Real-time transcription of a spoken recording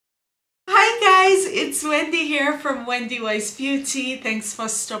Hi guys, it's Wendy here from Wendy Wise Beauty. Thanks for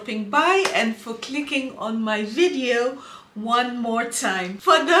stopping by and for clicking on my video one more time.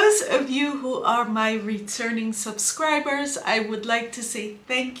 For those of you who are my returning subscribers, I would like to say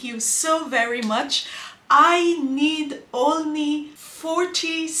thank you so very much. I need only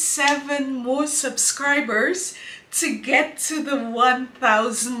 47 more subscribers to get to the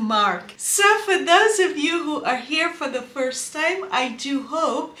 1,000 mark. So for those of you who are here for the first time, I do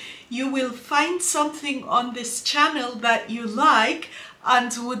hope you will find something on this channel that you like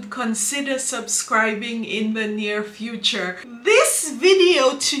and would consider subscribing in the near future. This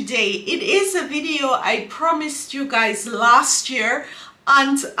video today, it is a video I promised you guys last year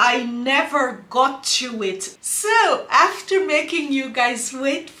and I never got to it. So after making you guys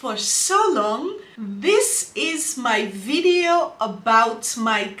wait for so long, this is my video about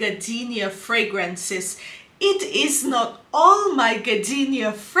my Gardenia fragrances. It is not all my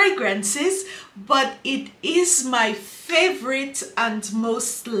Gardenia fragrances, but it is my favorite and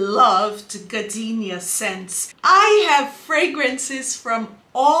most loved Gardenia scents. I have fragrances from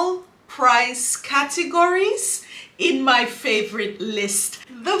all price categories in my favorite list.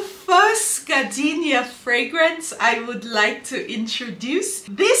 The first Gardenia fragrance I would like to introduce.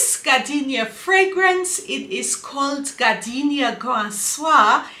 This Gardenia fragrance, it is called Gardenia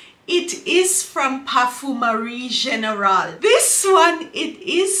Soir. It is from Parfumerie Generale. This one, it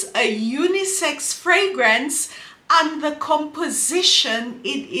is a unisex fragrance and the composition,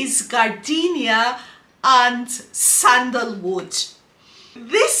 it is gardenia and sandalwood.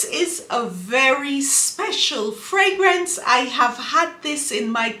 This is a very special fragrance. I have had this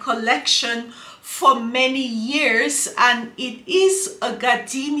in my collection for many years and it is a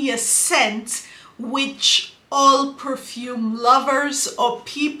gardenia scent which all perfume lovers or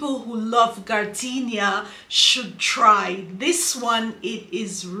people who love gardenia should try. This one, it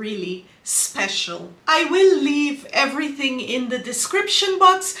is really special. I will leave everything in the description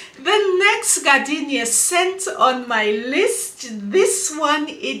box. The next Gardenia scent on my list, this one,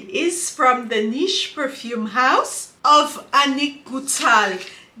 it is from the niche perfume house of Annick Goutal.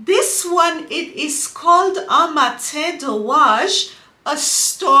 This one, it is called Un Martin, a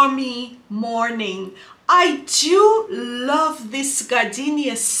stormy morning. I do love this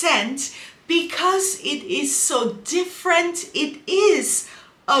Gardenia scent because it is so different. It is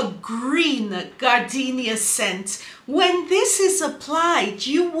a green Gardenia scent. When this is applied,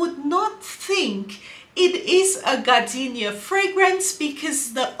 you would not think it is a Gardenia fragrance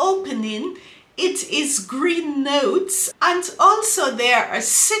because the opening, it is green notes and also there are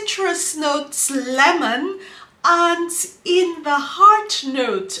citrus notes, lemon, and in the heart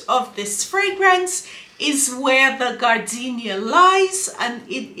note of this fragrance is where the gardenia lies, and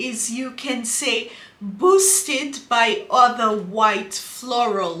it is, you can say, boosted by other white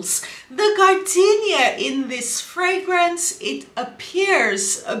florals. The gardenia in this fragrance, it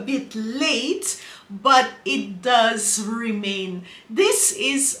appears a bit late, but it does remain. This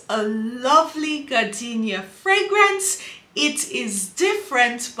is a lovely gardenia fragrance. It is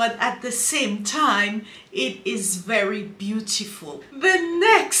different, but at the same time, it is very beautiful. The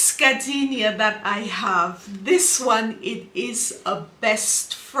next Gardenia that I have, this one, it is a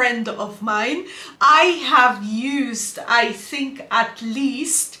best friend of mine. I have used, I think, at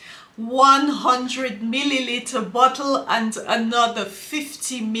least 100 milliliter bottle and another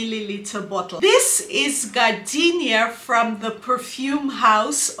 50 milliliter bottle. This is Gardenia from the perfume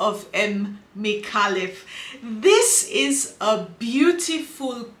house of Micallef. This is a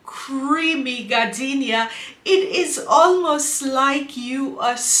beautiful creamy gardenia. It is almost like you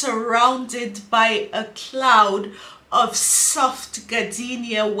are surrounded by a cloud of soft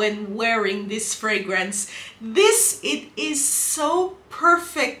gardenia when wearing this fragrance. This, it is so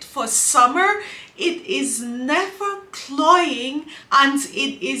perfect for summer. It is never cloying and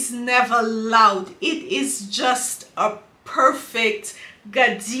it is never loud. It is just a perfect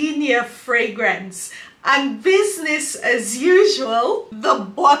gardenia fragrance. And business as usual, the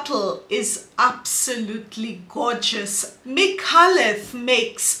bottle is absolutely gorgeous. Micallef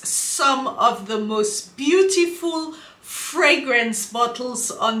makes some of the most beautiful fragrance bottles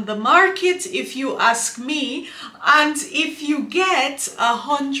on the market, if you ask me. And if you get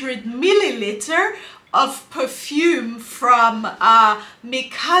 100 milliliter of perfume from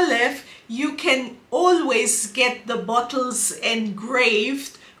Micallef, you can always get the bottles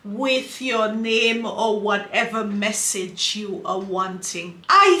engraved with your name or whatever message you are wanting.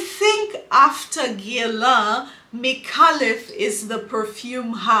 I think after Guerlain, Micallef is the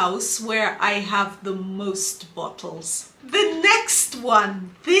perfume house where I have the most bottles. The next next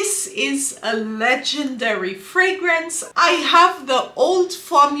one, this is a legendary fragrance. I have the old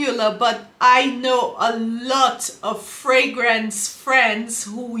formula, but I know a lot of fragrance friends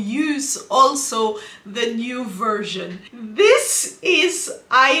who use also the new version. This is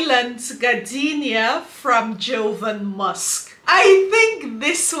Island Gardenia from Jovan Musk. I think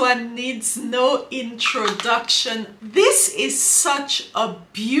this one needs no introduction. This is such a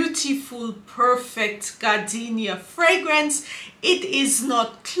beautiful, perfect gardenia fragrance. It is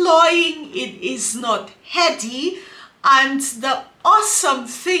not cloying, it is not heady, and the awesome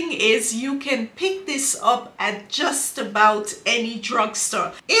thing is you can pick this up at just about any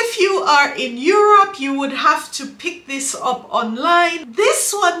drugstore. If you are in Europe, you would have to pick this up online.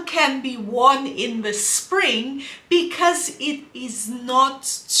 This one can be worn in the spring because it is not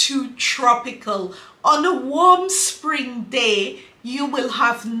too tropical. On a warm spring day, you will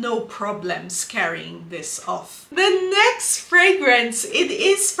have no problems carrying this off. The next fragrance, it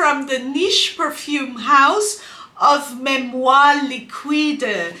is from the niche perfume house of Memoir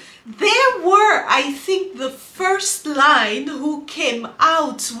Liquide. They were, I think, the first line who came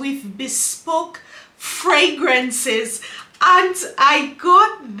out with bespoke fragrances, and I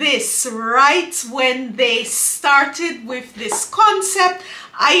got this right when they started with this concept.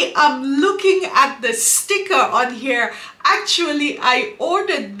 I am looking at the sticker on here. Actually, I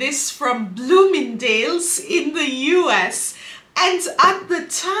ordered this from Bloomingdale's in the US. And at the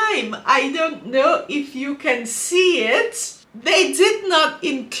time, I don't know if you can see it, they did not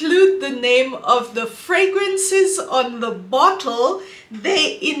include the name of the fragrances on the bottle.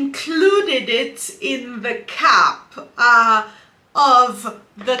 They included it in the cap of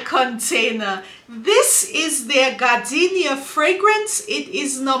the container. This is their Gardenia fragrance. It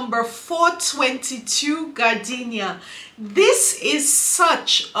is number 422 Gardenia. This is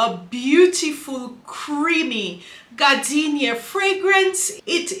such a beautiful, creamy Gardenia fragrance.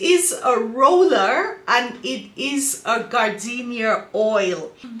 It is a roller and it is a Gardenia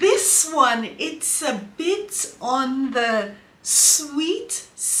oil. This one, it's a bit on the sweet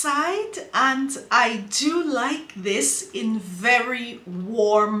side, and I do like this in very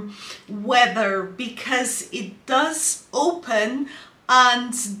warm weather because it does open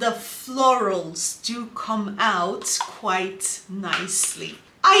and the florals do come out quite nicely.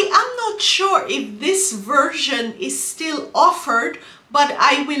 I am not sure if this version is still offered, but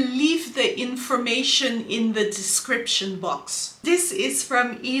I will leave the information in the description box. This is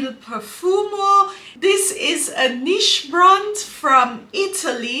from Il Parfumo. This is a niche brand from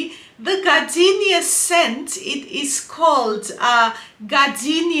Italy. The Gardenia scent, it is called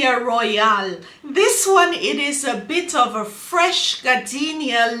Gardenia Royale. This one, it is a bit of a fresh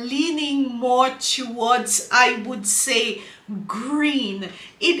Gardenia, leaning more towards, I would say, green.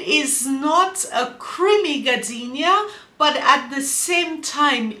 It is not a creamy Gardenia, but at the same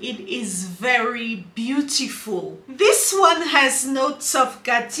time, it is very beautiful. This one has notes of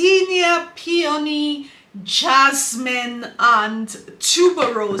gardenia, peony, jasmine, and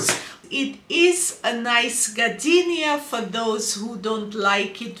tuberose. It is a nice gardenia for those who don't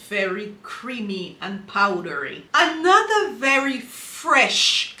like it very creamy and powdery. Another very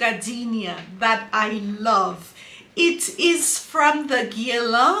fresh gardenia that I love. It is from the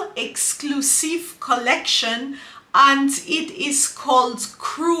Guerlain exclusive collection, and it is called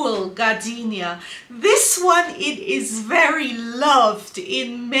Cruel Gardenia. This one, it is very loved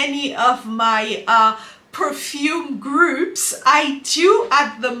in many of my perfume groups. I do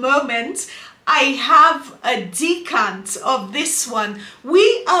at the moment. I have a decant of this one.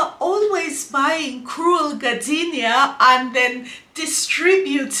 We are always buying Cruel Gardenia and then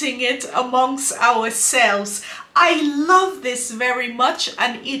distributing it amongst ourselves. I love this very much,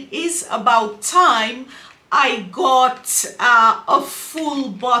 and it is about time I got a full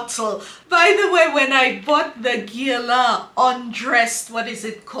bottle. By the way, when I bought the Guerlain Undressed, what is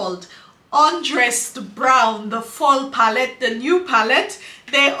it called? Undressed Brown, the fall palette, the new palette,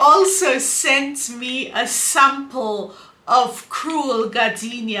 they also sent me a sample of Cruel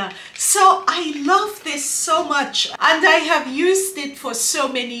Gardenia. So I love this so much, and I have used it for so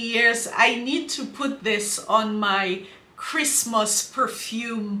many years. I need to put this on my Christmas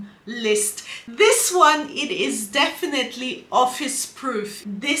perfume list. This one, it is definitely office proof.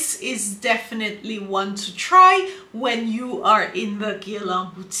 This is definitely one to try when you are in the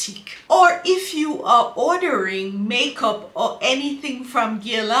Guerlain boutique. Or if you are ordering makeup or anything from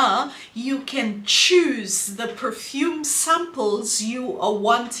Guerlain, you can choose the perfume samples you are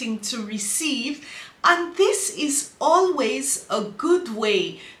wanting to receive, and this is always a good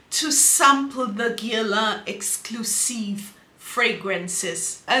way to sample the Guerlain exclusive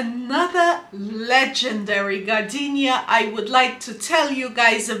fragrances. Another legendary gardenia I would like to tell you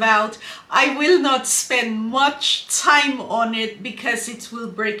guys about. I will not spend much time on it because it will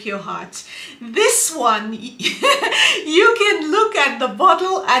break your heart. This one, you can look at the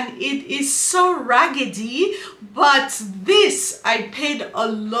bottle and it is so raggedy, but this I paid a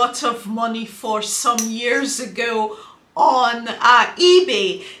lot of money for some years ago on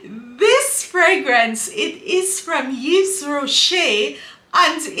eBay. This fragrance, it is from Yves Rocher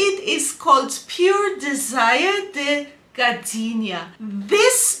and it is called Pure Desire de Gardenia.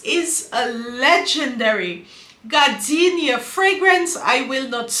 This is a legendary gardenia fragrance. I will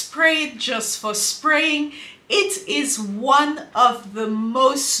not spray it just for spraying. It is one of the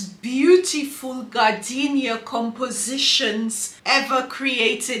most beautiful gardenia compositions ever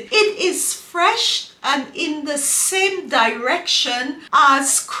created. It is fresh and in the same direction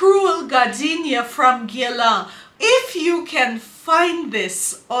as Cruel Gardenia from Guerlain. If you can find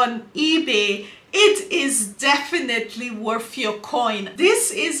this on eBay, it is definitely worth your coin.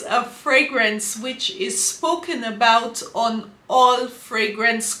 This is a fragrance which is spoken about on all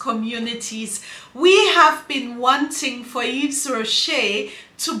fragrance communities. We have been wanting for Yves Rocher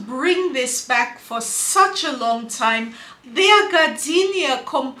to bring this back for such a long time. Their gardenia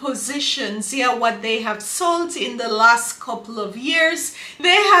compositions, what they have sold in the last couple of years,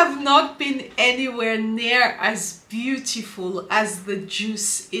 they have not been anywhere near as beautiful as the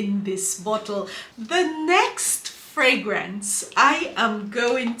juice in this bottle. The next fragrance I am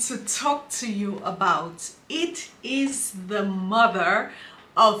going to talk to you about, it is the mother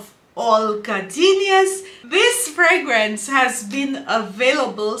of all gardenias. This fragrance has been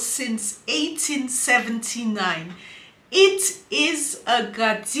available since 1879. It is a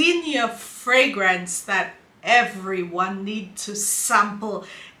gardenia fragrance that everyone needs to sample.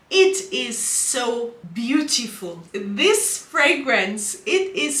 It is so beautiful. This fragrance,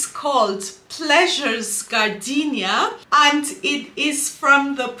 it is called Pleasures Gardenia and it is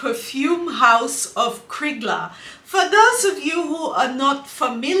from the perfume house of Krigler. For those of you who are not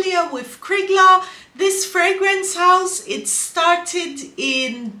familiar with Krigler, this fragrance house, it started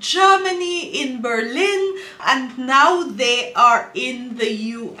in Germany, in Berlin, and now they are in the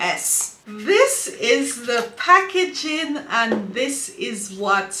US. This is the packaging and this is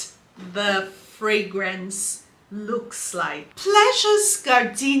what the fragrance looks like. Pleasures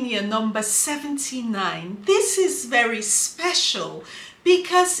Gardenia number 79. This is very special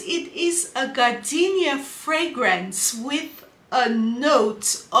because it is a gardenia fragrance with a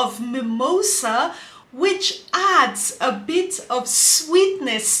note of mimosa, which adds a bit of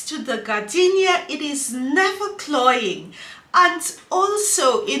sweetness to the gardenia. It is never cloying. And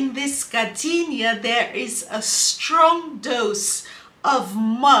also in this gardenia, there is a strong dose of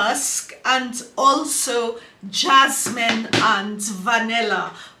musk and also jasmine and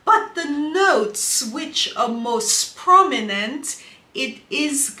vanilla. But the notes which are most prominent, it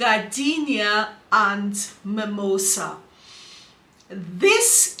is gardenia and mimosa.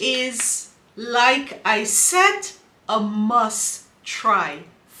 This is, like I said, a must try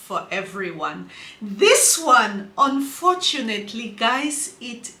for everyone. This one, unfortunately, guys,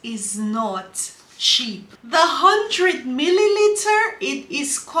 it is not cheap. The 100 milliliter, it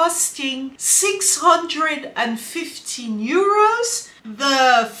is costing 615 euros.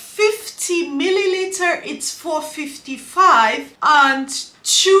 The 50 milliliter, it's 455, and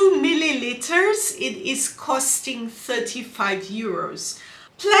 2 milliliters, it is costing 35 euros.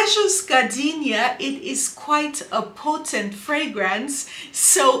 Pleasures Gardenia, it is quite a potent fragrance,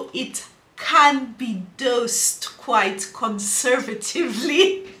 so it can be dosed quite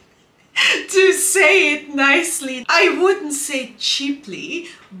conservatively. To say it nicely, I wouldn't say cheaply,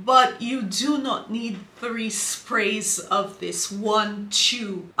 but you do not need 3 sprays of this. 1,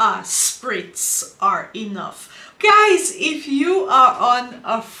 2 spritz are enough. Guys, if you are on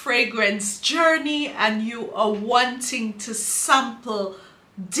a fragrance journey and you are wanting to sample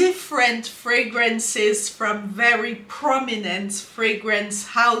different fragrances from very prominent fragrance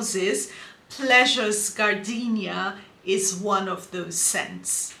houses, Pleasures Gardenia is one of those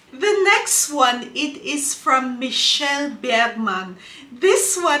scents. The next one, it is from Michele Bergman.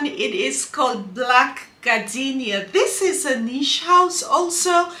 This one, it is called Black Gardenia. This is a niche house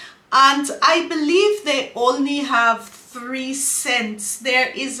also, and I believe they only have 3 scents. There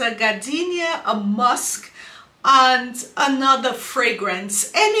is a gardenia, a musk, and another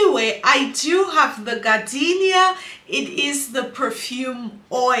fragrance. Anyway, I do have the Gardenia. It is the perfume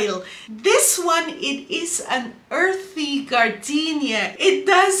oil. This one, it is an earthy gardenia. It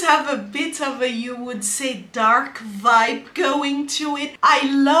does have a bit of a, you would say, dark vibe going to it. I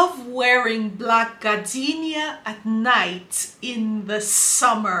love wearing black gardenia at night in the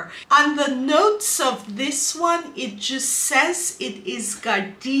summer. And the notes of this one, it just says it is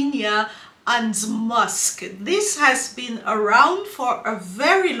gardenia and musk. This has been around for a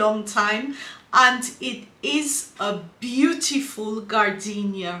very long time, and it is a beautiful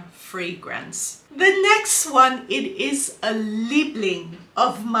gardenia fragrance. The next one, it is a Liebling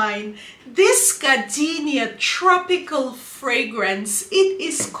of mine. This gardenia tropical fragrance, it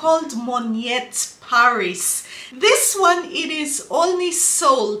is called Monyette Paris. This one, it is only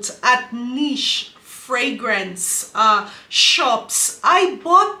sold at niche fragrance shops. I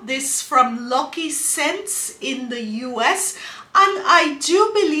bought this from Lucky Scents in the US, and I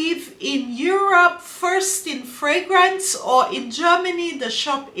do believe in Europe, first in fragrance, or in Germany the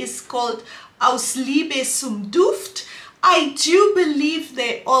shop is called Aus Liebe zum Duft. I do believe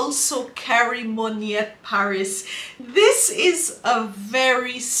they also carry Monyette Paris. This is a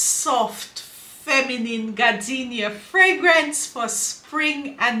very soft, feminine gardenia fragrance for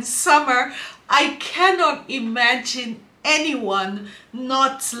spring and summer. I cannot imagine anyone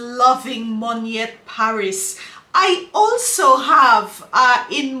not loving Monyette Paris. I also have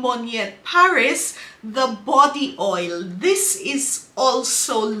in Monyette Paris the body oil. This is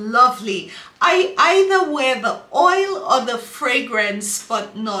also lovely. I either wear the oil or the fragrance,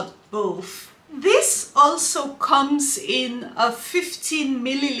 but not both. This also comes in a 15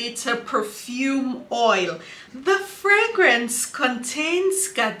 milliliter perfume oil. The fragrance contains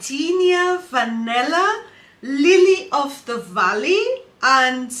gardenia, vanilla, lily of the valley,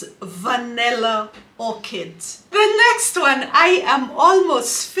 and vanilla orchid. The next one, I am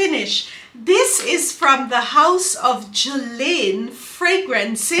almost finished. This is from the house of Jailaine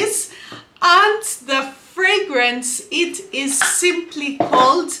Fragrances, and the fragrance, it is simply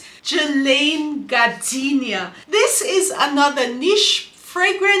called Jailaine Gardenia. This is another niche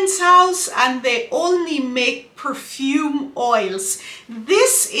fragrance house, and they only make perfume oils.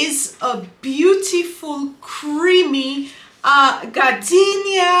 This is a beautiful creamy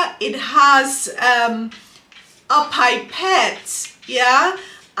gardenia. It has a pipette, yeah,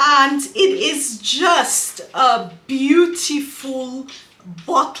 and it is just a beautiful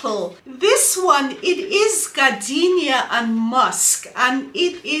bottle. This one, it is gardenia and musk, and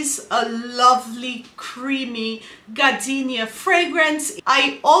it is a lovely creamy gardenia fragrance.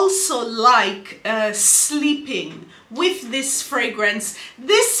 I also like sleeping with this fragrance.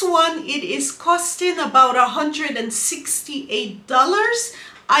 This one, it is costing about $168.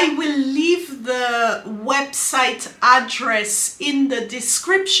 I will leave the website address in the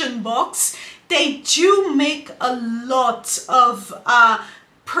description box. They do make a lot of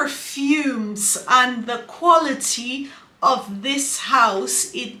perfumes, and the quality of this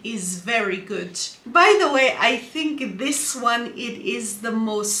house, it is very good. By the way, I think this one, it is the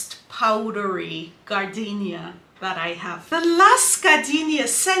most powdery gardenia that I have. The last gardenia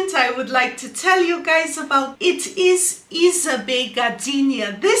scent I would like to tell you guys about, it is Isabey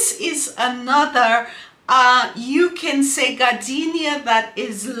Gardenia. This is another you can say gardenia that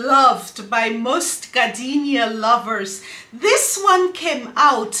is loved by most gardenia lovers. This one came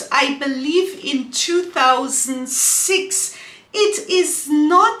out, I believe, in 2006. It is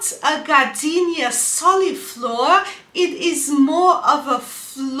not a gardenia soliflor, it is more of a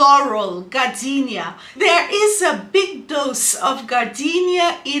floral gardenia. There is a big dose of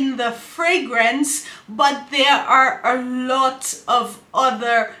gardenia in the fragrance, but there are a lot of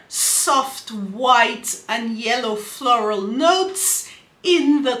other soft white and yellow floral notes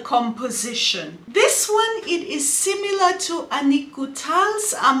in the composition. This one, it is similar to Annick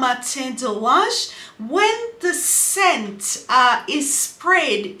Goutal's Un Martin d'Orange. When the scent is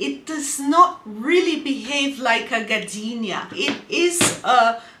sprayed, it does not really behave like a gardenia. It is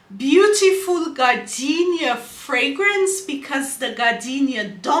a beautiful gardenia fragrance because the gardenia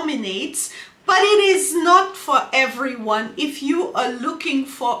dominates, but it is not for everyone. If you are looking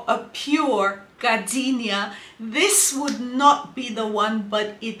for a pure gardenia, this would not be the one,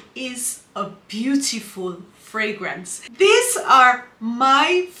 but it is a beautiful fragrance. These are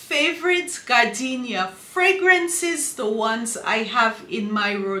my favorite gardenia fragrances, the ones I have in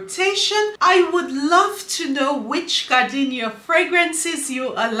my rotation. I would love to know which gardenia fragrances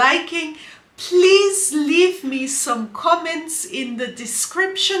you are liking. Please leave me some comments in the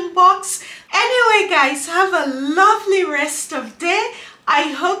description box. Anyway guys, have a lovely rest of day. I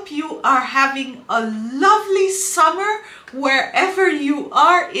hope you are having a lovely summer wherever you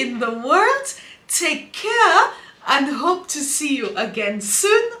are in the world. Take care and hope to see you again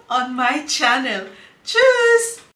soon on my channel. Tschüss!